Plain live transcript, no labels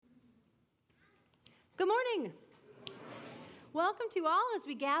Good morning. Welcome to all as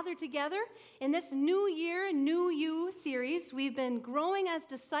we gather together in this New Year, New You series. We've been growing as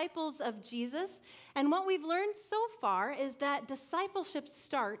disciples of Jesus, and what we've learned so far is that discipleship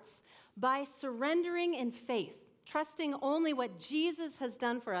starts by surrendering in faith, trusting only what Jesus has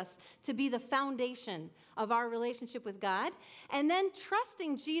done for us to be the foundation of our relationship with God, and then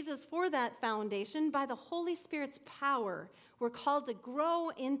trusting Jesus for that foundation by the Holy Spirit's power. We're called to grow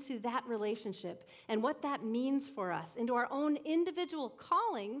into that relationship and what that means for us, into our own individual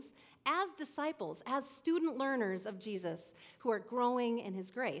callings as disciples, as student learners of Jesus who are growing in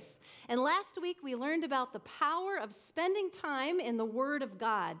his grace. And last week we learned about the power of spending time in the Word of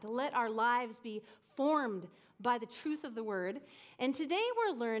God to let our lives be formed by the truth of the Word. And today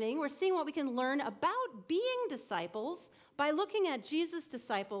we're seeing what we can learn about being disciples by looking at Jesus'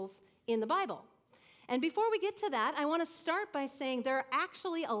 disciples in the Bible. And before we get to that, I want to start by saying there are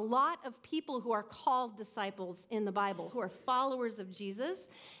actually a lot of people who are called disciples in the Bible, who are followers of Jesus,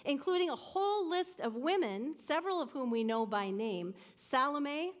 including a whole list of women, several of whom we know by name: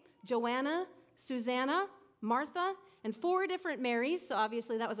 Salome, Joanna, Susanna, Martha, and 4 different Marys, so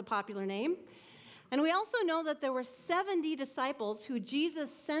obviously that was a popular name. And we also know that there were 70 disciples who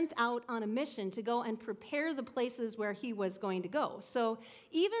Jesus sent out on a mission to go and prepare the places where he was going to go. So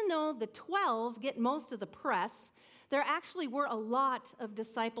even though the 12 get most of the press, there actually were a lot of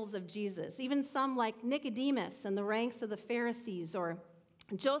disciples of Jesus, even some like Nicodemus in the ranks of the Pharisees, or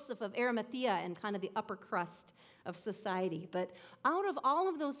Joseph of Arimathea and kind of the upper crust of society. But out of all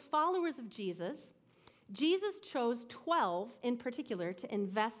of those followers of Jesus chose 12 in particular to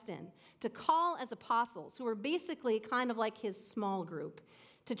invest in, to call as apostles, who were basically kind of like his small group,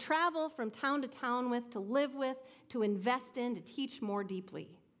 to travel from town to town with, to live with, to invest in, to teach more deeply.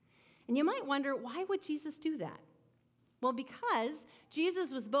 And you might wonder, why would Jesus do that? Well, because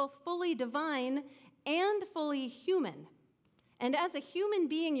Jesus was both fully divine and fully human. And as a human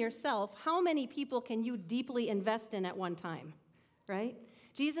being yourself, how many people can you deeply invest in at one time, right?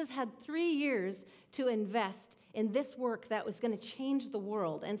 Jesus had 3 years to invest in this work that was going to change the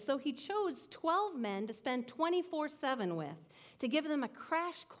world. And so he chose 12 men to spend 24/7 with, to give them a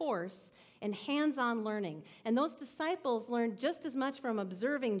crash course in hands-on learning. And those disciples learned just as much from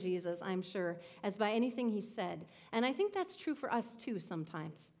observing Jesus, I'm sure, as by anything he said. And I think that's true for us too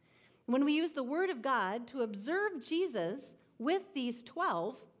sometimes. When we use the Word of God to observe Jesus with these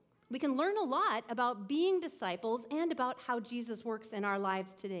 12, we can learn a lot about being disciples and about how Jesus works in our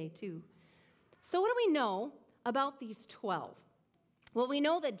lives today, too. So what do we know about these 12? Well, we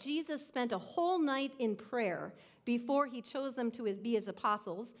know that Jesus spent a whole night in prayer before he chose them to be his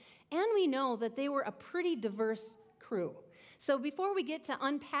apostles, and we know that they were a pretty diverse crew. So before we get to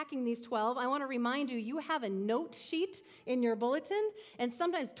unpacking these 12, I want to remind you, you have a note sheet in your bulletin, and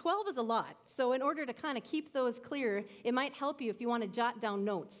sometimes 12 is a lot. So in order to kind of keep those clear, it might help you if you want to jot down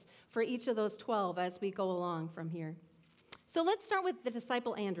notes for each of those 12 as we go along from here. So let's start with the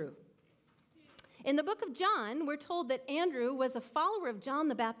disciple Andrew. In the book of John, we're told that Andrew was a follower of John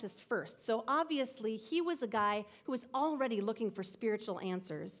the Baptist first. So obviously, he was a guy who was already looking for spiritual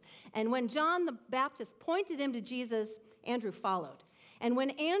answers. And when John the Baptist pointed him to Jesus, Andrew followed. And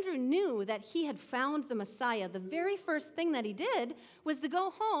when Andrew knew that he had found the Messiah, the very first thing that he did was to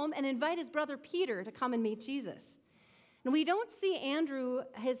go home and invite his brother Peter to come and meet Jesus. And we don't see Andrew,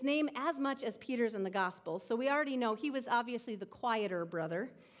 his name, as much as Peter's in the Gospels, so we already know he was obviously the quieter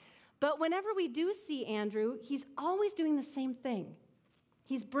brother. But whenever we do see Andrew, he's always doing the same thing.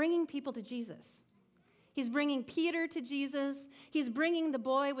 He's bringing people to Jesus. He's bringing Peter to Jesus. He's bringing the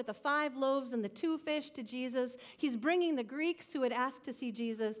boy with the 5 loaves and the 2 fish to Jesus. He's bringing the Greeks who had asked to see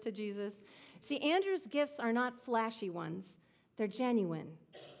Jesus to Jesus. See, Andrew's gifts are not flashy ones. They're genuine.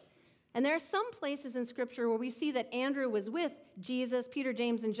 And there are some places in Scripture where we see that Andrew was with Jesus, Peter,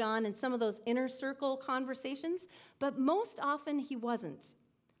 James, and John in some of those inner circle conversations, but most often he wasn't.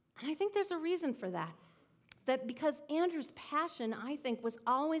 And I think there's a reason for that. That because Andrew's passion, I think, was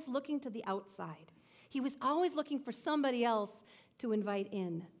always looking to the outside. He was always looking for somebody else to invite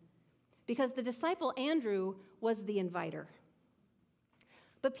in. Because the disciple Andrew was the inviter.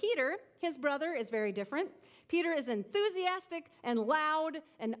 But Peter, his brother, is very different. Peter is enthusiastic and loud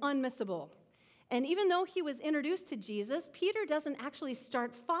and unmissable. And even though he was introduced to Jesus, Peter doesn't actually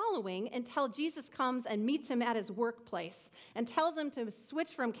start following until Jesus comes and meets him at his workplace and tells him to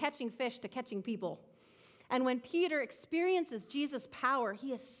switch from catching fish to catching people. And when Peter experiences Jesus' power,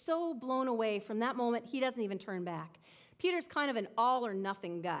 he is so blown away from that moment, he doesn't even turn back. Peter's kind of an all or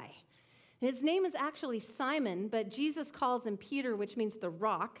nothing guy. His name is actually Simon, but Jesus calls him Peter, which means the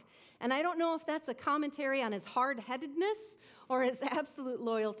rock. And I don't know if that's a commentary on his hard-headedness or his absolute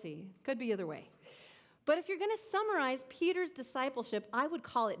loyalty. Could be either way. But if you're going to summarize Peter's discipleship, I would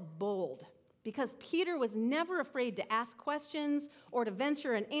call it bold, because Peter was never afraid to ask questions or to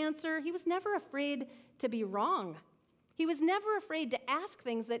venture an answer. He was never afraid to be wrong. He was never afraid to ask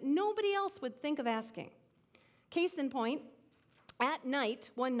things that nobody else would think of asking. Case in point,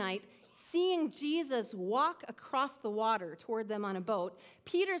 one night, seeing Jesus walk across the water toward them on a boat,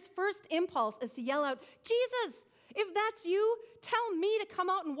 Peter's first impulse is to yell out, "Jesus, if that's you, tell me to come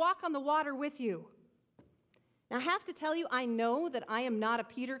out and walk on the water with you." Now, I have to tell you, I know that I am not a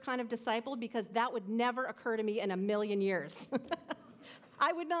Peter kind of disciple, because that would never occur to me in a million years.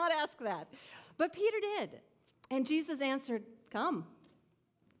 I would not ask that. But Peter did. And Jesus answered, "Come."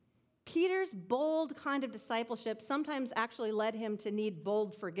 Peter's bold kind of discipleship sometimes actually led him to need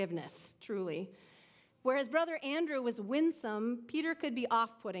bold forgiveness, truly. Whereas Brother Andrew was winsome, Peter could be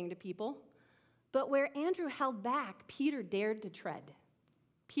off-putting to people. But where Andrew held back, Peter dared to tread.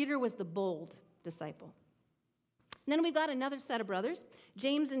 Peter was the bold disciple. And then we've got another set of brothers,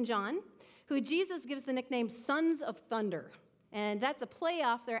 James and John, who Jesus gives the nickname Sons of Thunder. And that's a play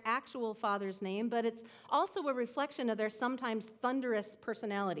off their actual father's name, but it's also a reflection of their sometimes thunderous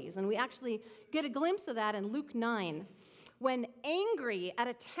personalities. And we actually get a glimpse of that in Luke 9. When angry at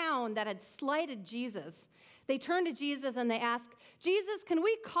a town that had slighted Jesus, they turn to Jesus and they ask, "Jesus, can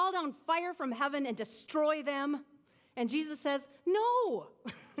we call down fire from heaven and destroy them?" And Jesus says, "No."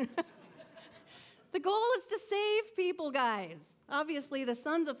 The goal is to save people, guys. Obviously, the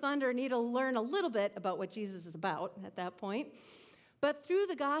Sons of Thunder need to learn a little bit about what Jesus is about at that point. But through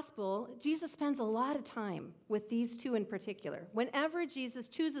the gospel, Jesus spends a lot of time with these two in particular. Whenever Jesus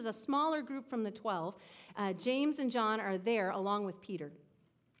chooses a smaller group from the 12, James and John are there along with Peter.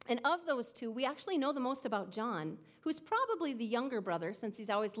 And of those two, we actually know the most about John, who's probably the younger brother, since he's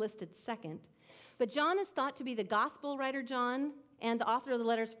always listed second. But John is thought to be the gospel writer John, and the author of the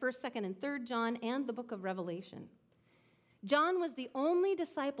letters 1st, 2nd, and 3rd John, and the book of Revelation. John was the only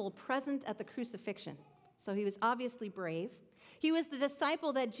disciple present at the crucifixion, so he was obviously brave. He was the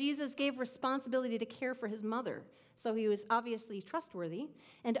disciple that Jesus gave responsibility to care for his mother, so he was obviously trustworthy.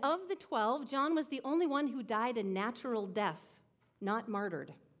 And of the 12, John was the only one who died a natural death, not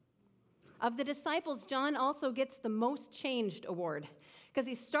martyred. Of the disciples, John also gets the Most Changed award, because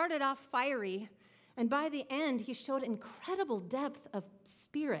he started off fiery, and by the end, he showed incredible depth of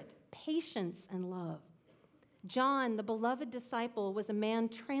spirit, patience, and love. John, the beloved disciple, was a man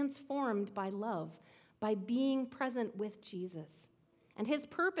transformed by love, by being present with Jesus. And his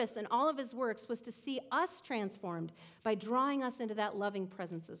purpose in all of his works was to see us transformed by drawing us into that loving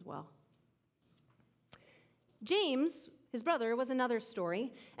presence as well. James, his brother, was another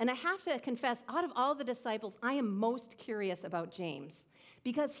story, and I have to confess, out of all the disciples, I am most curious about James,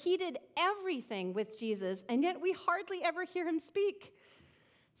 because he did everything with Jesus, and yet we hardly ever hear him speak.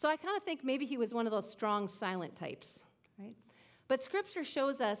 So I kind of think maybe he was one of those strong, silent types, right? But Scripture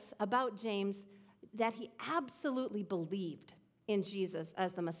shows us about James that he absolutely believed in Jesus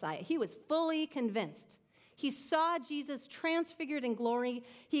as the Messiah. He was fully convinced. He saw Jesus transfigured in glory.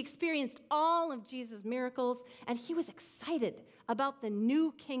 He experienced all of Jesus' miracles, and he was excited about the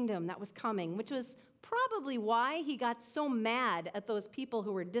new kingdom that was coming, which was probably why he got so mad at those people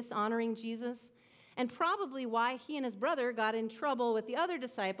who were dishonoring Jesus, and probably why he and his brother got in trouble with the other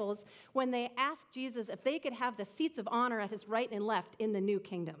disciples when they asked Jesus if they could have the seats of honor at his right and left in the new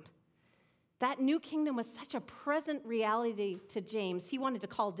kingdom. That new kingdom was such a present reality to James, he wanted to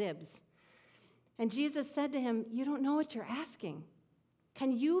call dibs. And Jesus said to him, "You don't know what you're asking.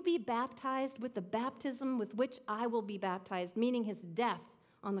 Can you be baptized with the baptism with which I will be baptized," meaning his death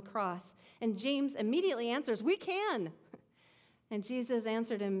on the cross? And James immediately answers, "We can." And Jesus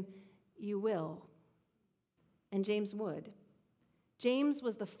answered him, "You will." And James would. James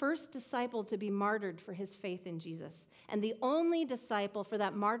was the first disciple to be martyred for his faith in Jesus, and the only disciple for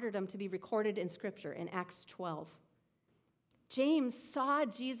that martyrdom to be recorded in Scripture in Acts 12. James saw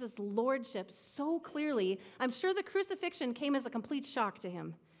Jesus' lordship so clearly, I'm sure the crucifixion came as a complete shock to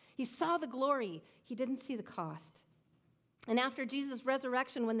him. He saw the glory. He didn't see the cost. And after Jesus'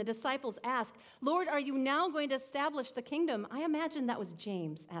 resurrection, when the disciples asked, "Lord, are you now going to establish the kingdom?" I imagine that was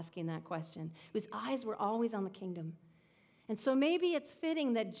James asking that question. His eyes were always on the kingdom. And so maybe it's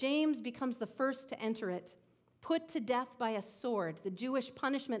fitting that James becomes the first to enter it, put to death by a sword, the Jewish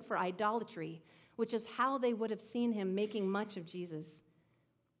punishment for idolatry, which is how they would have seen him making much of Jesus.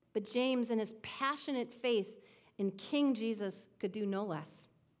 But James, in his passionate faith in King Jesus, could do no less.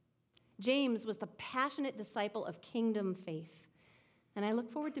 James was the passionate disciple of kingdom faith, and I look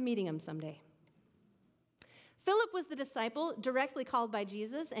forward to meeting him someday. Philip was the disciple directly called by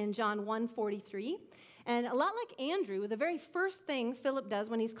Jesus in John 1:43. And a lot like Andrew, the very first thing Philip does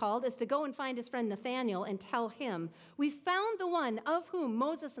when he's called is to go and find his friend Nathanael and tell him, "We found the one of whom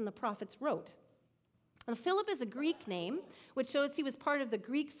Moses and the prophets wrote." Now, Philip is a Greek name, which shows he was part of the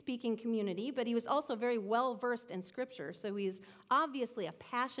Greek-speaking community, but he was also very well-versed in Scripture, so he's obviously a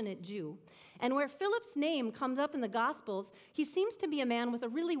passionate Jew. And where Philip's name comes up in the Gospels, he seems to be a man with a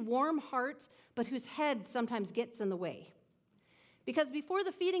really warm heart, but whose head sometimes gets in the way. Because before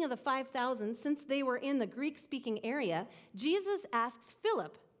the feeding of the 5,000, since they were in the Greek-speaking area, Jesus asks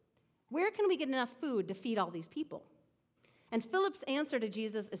Philip, "Where can we get enough food to feed all these people?" And Philip's answer to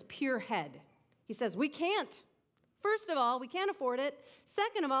Jesus is pure head. He says, "We can't. First of all, we can't afford it.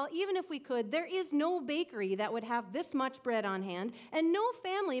 Second of all, even if we could, there is no bakery that would have this much bread on hand, and no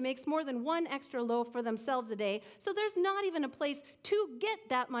family makes more than one extra loaf for themselves a day, so there's not even a place to get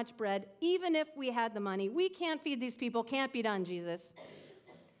that much bread, even if we had the money. We can't feed these people. Can't be done, Jesus."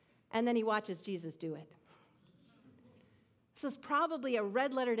 And then he watches Jesus do it. This is probably a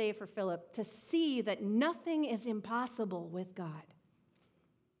red-letter day for Philip to see that nothing is impossible with God.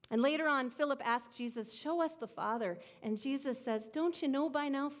 And later on, Philip asks Jesus, "Show us the Father." And Jesus says, "Don't you know by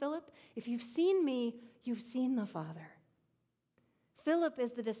now, Philip? If you've seen me, you've seen the Father." Philip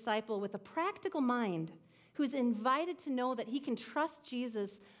is the disciple with a practical mind who's invited to know that he can trust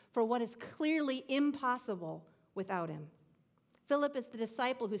Jesus for what is clearly impossible without him. Philip is the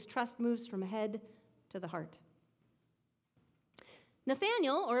disciple whose trust moves from head to the heart.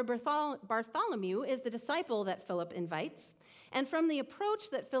 Nathanael, or Bartholomew, is the disciple that Philip invites. And from the approach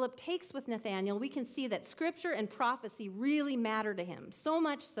that Philip takes with Nathanael, we can see that Scripture and prophecy really matter to him, so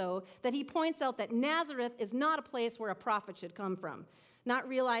much so that he points out that Nazareth is not a place where a prophet should come from, not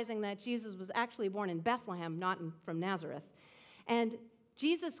realizing that Jesus was actually born in Bethlehem, not from Nazareth. And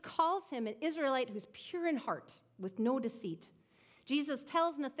Jesus calls him an Israelite who's pure in heart, with no deceit. Jesus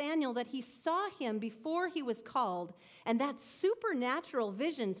tells Nathanael that he saw him before he was called, and that supernatural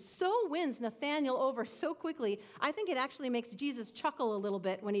vision so wins Nathanael over so quickly, I think it actually makes Jesus chuckle a little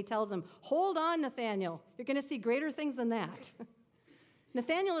bit when he tells him, "Hold on, Nathanael, you're going to see greater things than that."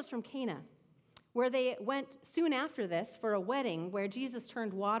 Nathanael is from Cana, where they went soon after this for a wedding where Jesus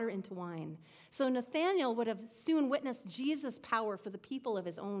turned water into wine. So Nathanael would have soon witnessed Jesus' power for the people of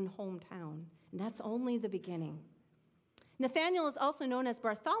his own hometown, and that's only the beginning. Nathanael is also known as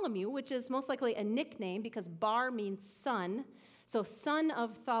Bartholomew, which is most likely a nickname because Bar means son. So son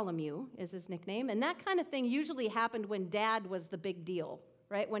of Tholomew is his nickname. And that kind of thing usually happened when dad was the big deal,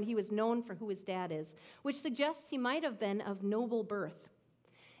 right? When he was known for who his dad is, which suggests he might have been of noble birth.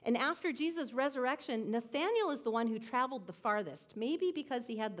 And after Jesus' resurrection, Nathanael is the one who traveled the farthest, maybe because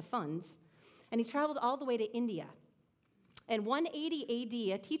he had the funds. And he traveled all the way to India. In 180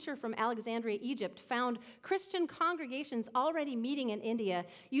 AD, a teacher from Alexandria, Egypt, found Christian congregations already meeting in India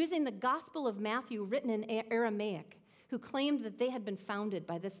using the Gospel of Matthew written in Aramaic, who claimed that they had been founded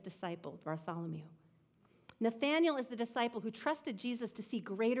by this disciple, Bartholomew. Nathanael is the disciple who trusted Jesus to see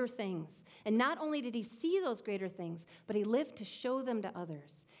greater things. And not only did he see those greater things, but he lived to show them to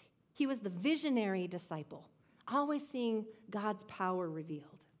others. He was the visionary disciple, always seeing God's power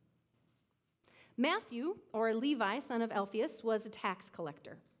revealed. Matthew, or Levi, son of Alphaeus, was a tax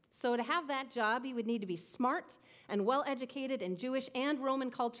collector. So to have that job, he would need to be smart and well-educated in Jewish and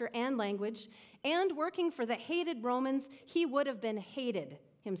Roman culture and language, and working for the hated Romans, he would have been hated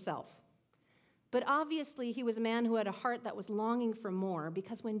himself. But obviously, he was a man who had a heart that was longing for more,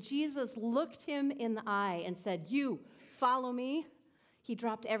 because when Jesus looked him in the eye and said, "You, follow me," he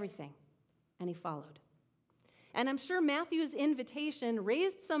dropped everything, and he followed. And I'm sure Matthew's invitation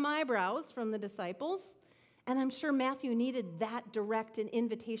raised some eyebrows from the disciples, and I'm sure Matthew needed that direct an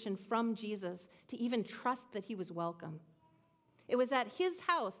invitation from Jesus to even trust that he was welcome. It was at his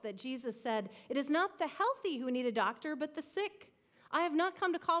house that Jesus said, "It is not the healthy who need a doctor, but the sick. I have not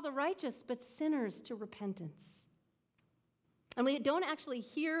come to call the righteous, but sinners to repentance." And we don't actually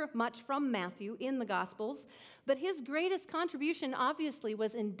hear much from Matthew in the Gospels, but his greatest contribution obviously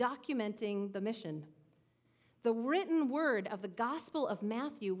was in documenting the mission. The written word of the Gospel of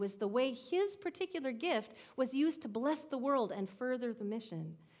Matthew was the way his particular gift was used to bless the world and further the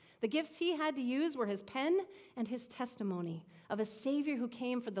mission. The gifts he had to use were his pen and his testimony of a Savior who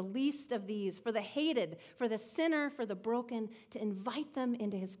came for the least of these, for the hated, for the sinner, for the broken, to invite them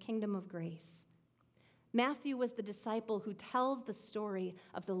into his kingdom of grace. Matthew was the disciple who tells the story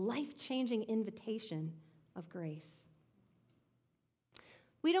of the life-changing invitation of grace.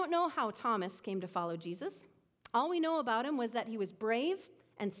 We don't know how Thomas came to follow Jesus. All we know about him was that he was brave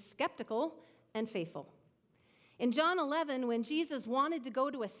and skeptical and faithful. In John 11, when Jesus wanted to go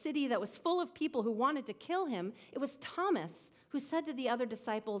to a city that was full of people who wanted to kill him, it was Thomas who said to the other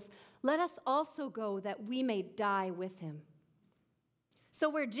disciples, "Let us also go that we may die with him." So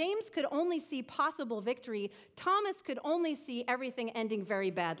where James could only see possible victory, Thomas could only see everything ending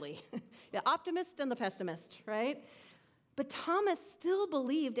very badly. The optimist and the pessimist, right? But Thomas still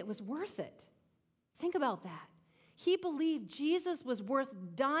believed it was worth it. Think about that. He believed Jesus was worth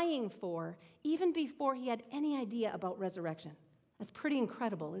dying for even before he had any idea about resurrection. That's pretty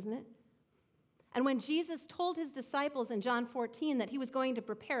incredible, isn't it? And when Jesus told his disciples in John 14 that he was going to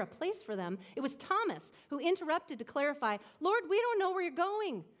prepare a place for them, it was Thomas who interrupted to clarify, "Lord, we don't know where you're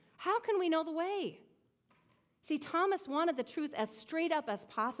going. How can we know the way?" See, Thomas wanted the truth as straight up as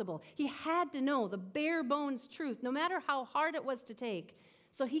possible. He had to know the bare bones truth, no matter how hard it was to take,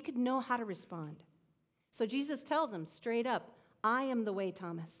 so he could know how to respond. So Jesus tells him straight up, "I am the way,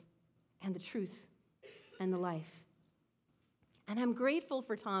 Thomas, and the truth, and the life." And I'm grateful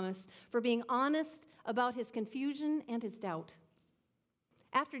for Thomas for being honest about his confusion and his doubt.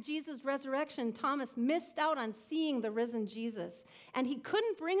 After Jesus' resurrection, Thomas missed out on seeing the risen Jesus, and he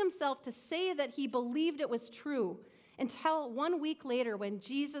couldn't bring himself to say that he believed it was true until 1 week later when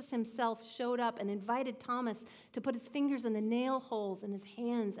Jesus himself showed up and invited Thomas to put his fingers in the nail holes in his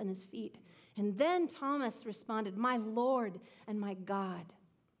hands and his feet. And then Thomas responded, "My Lord and my God."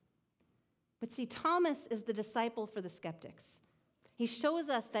 But see, Thomas is the disciple for the skeptics. He shows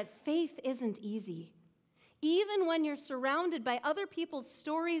us that faith isn't easy. Even when you're surrounded by other people's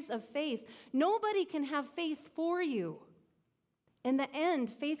stories of faith, nobody can have faith for you. In the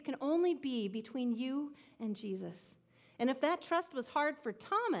end, faith can only be between you and Jesus. And if that trust was hard for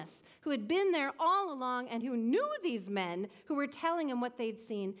Thomas, who had been there all along and who knew these men who were telling him what they'd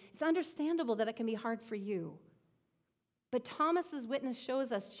seen, it's understandable that it can be hard for you. But Thomas's witness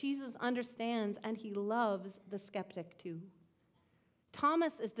shows us Jesus understands and he loves the skeptic too.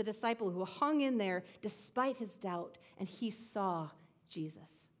 Thomas is the disciple who hung in there despite his doubt, and he saw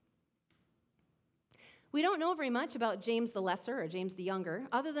Jesus. We don't know very much about James the Lesser or James the Younger.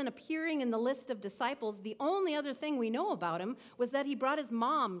 Other than appearing in the list of disciples, the only other thing we know about him was that he brought his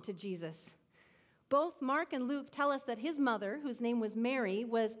mom to Jesus. Both Mark and Luke tell us that his mother, whose name was Mary,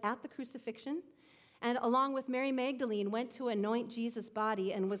 was at the crucifixion, and along with Mary Magdalene, went to anoint Jesus'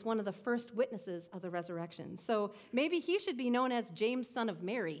 body and was one of the first witnesses of the resurrection. So maybe he should be known as James, son of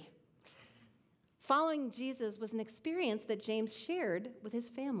Mary. Following Jesus was an experience that James shared with his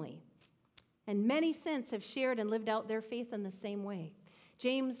family. And many since have shared and lived out their faith in the same way.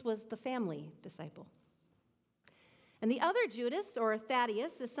 James was the family disciple. And the other Judas, or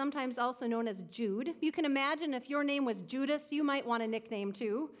Thaddeus, is sometimes also known as Jude. You can imagine if your name was Judas, you might want a nickname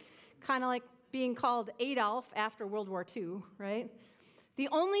too. Kind of like being called Adolf after World War II, right? The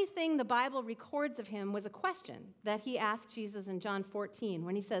only thing the Bible records of him was a question that he asked Jesus in John 14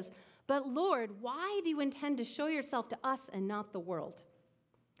 when he says, "But Lord, why do you intend to show yourself to us and not the world?"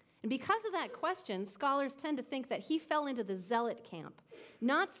 And because of that question, scholars tend to think that he fell into the zealot camp,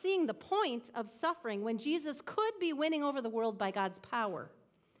 not seeing the point of suffering when Jesus could be winning over the world by God's power.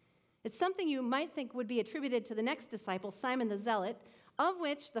 It's something you might think would be attributed to the next disciple, Simon the Zealot, of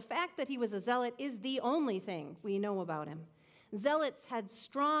which the fact that he was a zealot is the only thing we know about him. Zealots had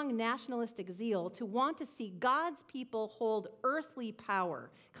strong nationalistic zeal to want to see God's people hold earthly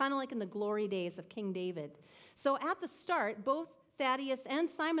power, kind of like in the glory days of King David. So at the start, both Thaddeus and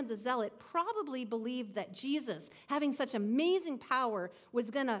Simon the Zealot probably believed that Jesus, having such amazing power, was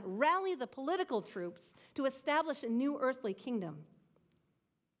going to rally the political troops to establish a new earthly kingdom.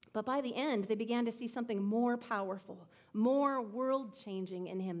 But by the end, they began to see something more powerful, more world-changing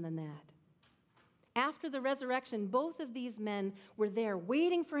in him than that. After the resurrection, both of these men were there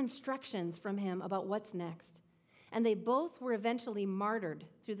waiting for instructions from him about what's next. And they both were eventually martyred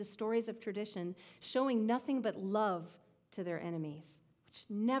through the stories of tradition, showing nothing but love to their enemies, which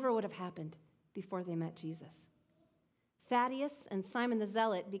never would have happened before they met Jesus. Thaddeus and Simon the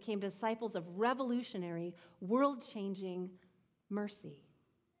Zealot became disciples of revolutionary, world-changing mercy.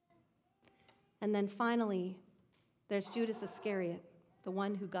 And then finally, there's Judas Iscariot, the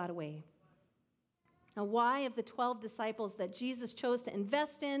one who got away. Now, why of the 12 disciples that Jesus chose to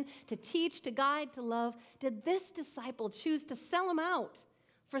invest in, to teach, to guide, to love, did this disciple choose to sell him out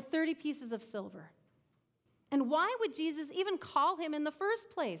for 30 pieces of silver? And why would Jesus even call him in the first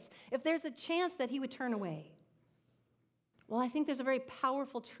place if there's a chance that he would turn away? Well, I think there's a very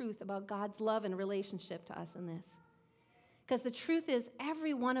powerful truth about God's love and relationship to us in this. Because the truth is,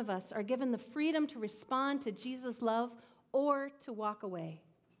 every one of us are given the freedom to respond to Jesus' love or to walk away.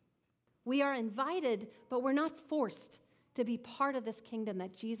 We are invited, but we're not forced to be part of this kingdom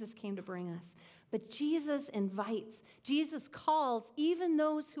that Jesus came to bring us. But Jesus invites, Jesus calls even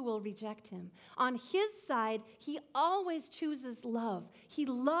those who will reject him. On his side, he always chooses love. He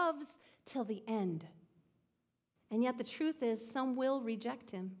loves till the end. And yet the truth is, some will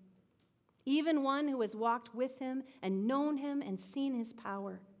reject him. Even one who has walked with him and known him and seen his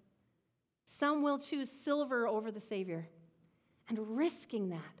power. Some will choose silver over the Savior. And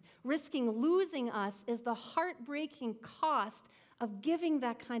risking losing us, is the heartbreaking cost of giving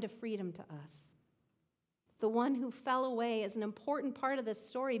that kind of freedom to us. The one who fell away is an important part of this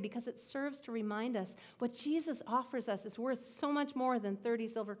story because it serves to remind us what Jesus offers us is worth so much more than 30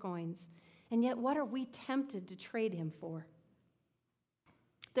 silver coins. And yet, what are we tempted to trade him for?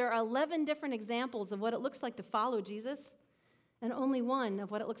 There are 11 different examples of what it looks like to follow Jesus, and only one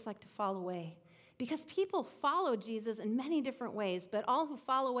of what it looks like to fall away. Because people follow Jesus in many different ways, but all who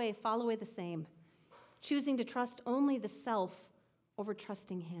fall away the same, choosing to trust only the self over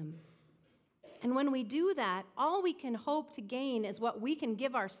trusting him. And when we do that, all we can hope to gain is what we can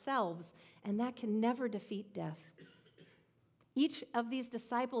give ourselves, and that can never defeat death. Each of these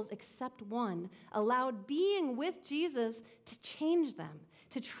disciples, except one, allowed being with Jesus to change them,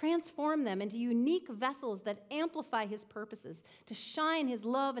 to transform them into unique vessels that amplify his purposes, to shine his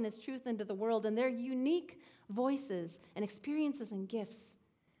love and his truth into the world and their unique voices and experiences and gifts.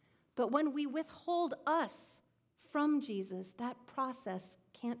 But when we withhold us from Jesus, that process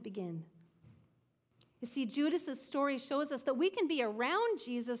can't begin. You see, Judas's story shows us that we can be around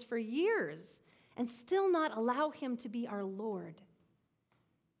Jesus for years and still not allow him to be our Lord.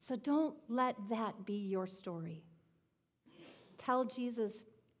 So don't let that be your story. Tell Jesus,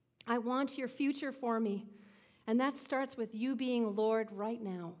 I want your future for me. And that starts with you being Lord right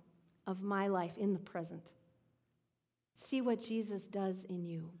now of my life in the present. See what Jesus does in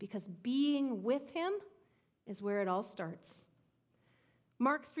you, because being with him is where it all starts.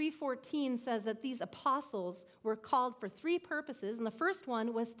 Mark 3:14 says that these apostles were called for 3 purposes, and the first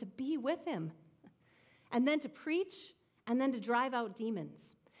one was to be with him, and then to preach, and then to drive out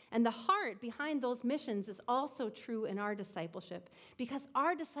demons. And the heart behind those missions is also true in our discipleship, because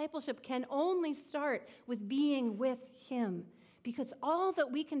our discipleship can only start with being with him, because all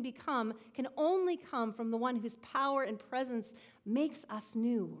that we can become can only come from the one whose power and presence makes us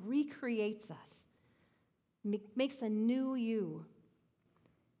new, recreates us, makes a new you.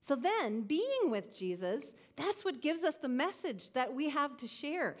 So then, being with Jesus, that's what gives us the message that we have to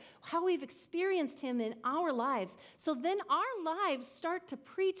share, how we've experienced him in our lives. So then our lives start to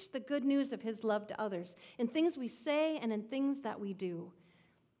preach the good news of his love to others in things we say and in things that we do.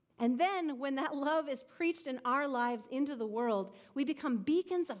 And then when that love is preached in our lives into the world, we become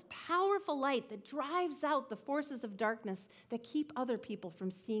beacons of powerful light that drives out the forces of darkness that keep other people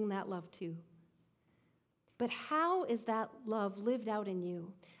from seeing that love too. But how is that love lived out in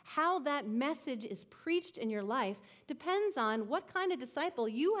you? How that message is preached in your life depends on what kind of disciple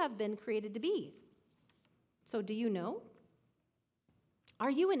you have been created to be. So do you know? Are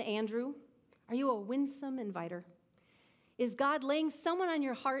you an Andrew? Are you a winsome inviter? Is God laying someone on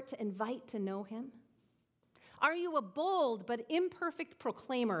your heart to invite to know him? Are you a bold but imperfect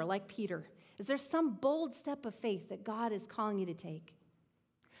proclaimer like Peter? Is there some bold step of faith that God is calling you to take?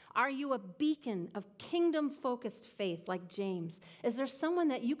 Are you a beacon of kingdom-focused faith like James? Is there someone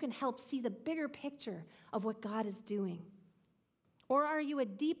that you can help see the bigger picture of what God is doing? Or are you a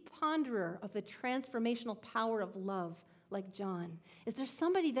deep ponderer of the transformational power of love like John? Is there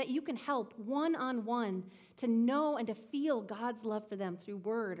somebody that you can help one-on-one to know and to feel God's love for them through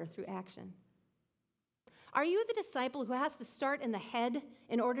word or through action? Are you the disciple who has to start in the head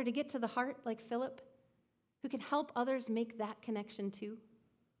in order to get to the heart like Philip, who can help others make that connection too?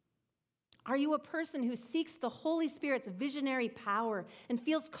 Are you a person who seeks the Holy Spirit's visionary power and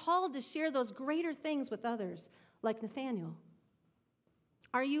feels called to share those greater things with others, like Nathaniel?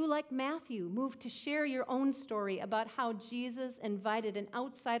 Are you, like Matthew, moved to share your own story about how Jesus invited an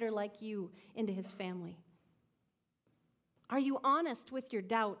outsider like you into his family? Are you honest with your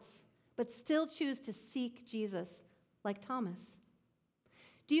doubts, but still choose to seek Jesus, like Thomas?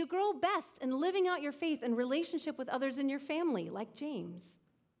 Do you grow best in living out your faith in relationship with others in your family, like James?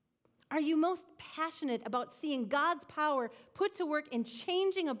 Are you most passionate about seeing God's power put to work in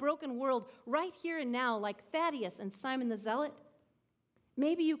changing a broken world right here and now, like Thaddeus and Simon the Zealot?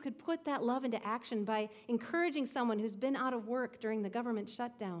 Maybe you could put that love into action by encouraging someone who's been out of work during the government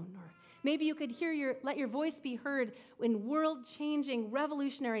shutdown. Or maybe you could let your voice be heard in world-changing,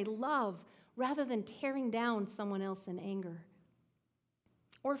 revolutionary love rather than tearing down someone else in anger.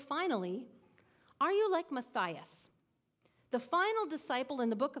 Or finally, are you like Matthias, the final disciple in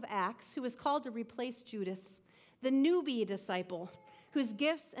the book of Acts, who was called to replace Judas, the newbie disciple, whose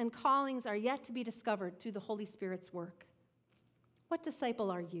gifts and callings are yet to be discovered through the Holy Spirit's work. What disciple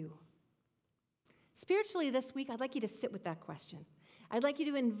are you? Spiritually this week, I'd like you to sit with that question. I'd like you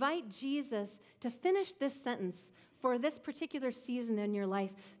to invite Jesus to finish this sentence for this particular season in your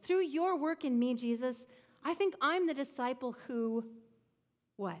life. Through your work in me, Jesus, I think I'm the disciple who,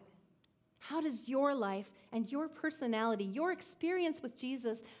 what? How does your life and your personality, your experience with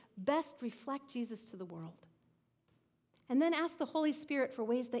Jesus, best reflect Jesus to the world? And then ask the Holy Spirit for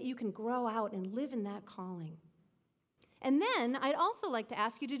ways that you can grow out and live in that calling. And then I'd also like to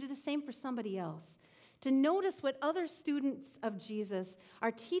ask you to do the same for somebody else, to notice what other students of Jesus are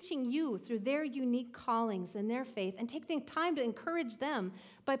teaching you through their unique callings and their faith, and take the time to encourage them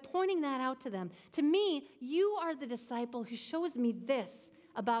by pointing that out to them. To me, you are the disciple who shows me this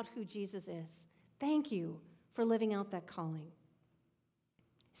about who Jesus is. Thank you for living out that calling.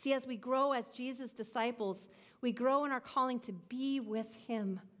 See, as we grow as Jesus' disciples, we grow in our calling to be with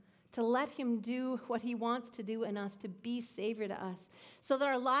him, to let him do what he wants to do in us, to be Savior to us, so that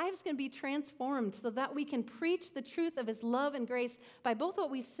our lives can be transformed, so that we can preach the truth of his love and grace by both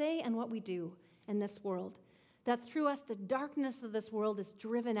what we say and what we do in this world, that through us the darkness of this world is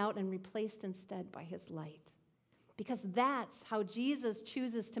driven out and replaced instead by his light. Because that's how Jesus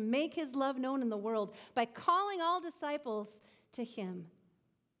chooses to make his love known in the world, by calling all disciples to him,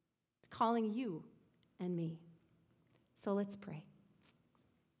 calling you and me. So let's pray.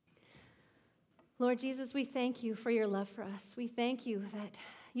 Lord Jesus, we thank you for your love for us. We thank you that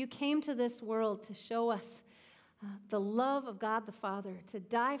you came to this world to show us the love of God the Father, to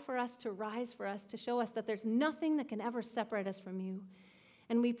die for us, to rise for us, to show us that there's nothing that can ever separate us from you.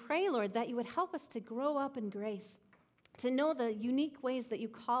 And we pray, Lord, that you would help us to grow up in grace, to know the unique ways that you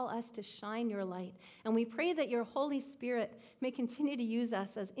call us to shine your light. And we pray that your Holy Spirit may continue to use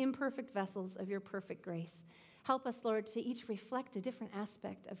us as imperfect vessels of your perfect grace. Help us, Lord, to each reflect a different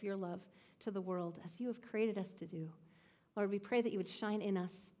aspect of your love to the world as you have created us to do. Lord, we pray that you would shine in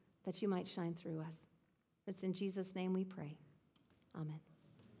us, that you might shine through us. It's in Jesus' name we pray. Amen.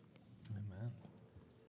 Amen.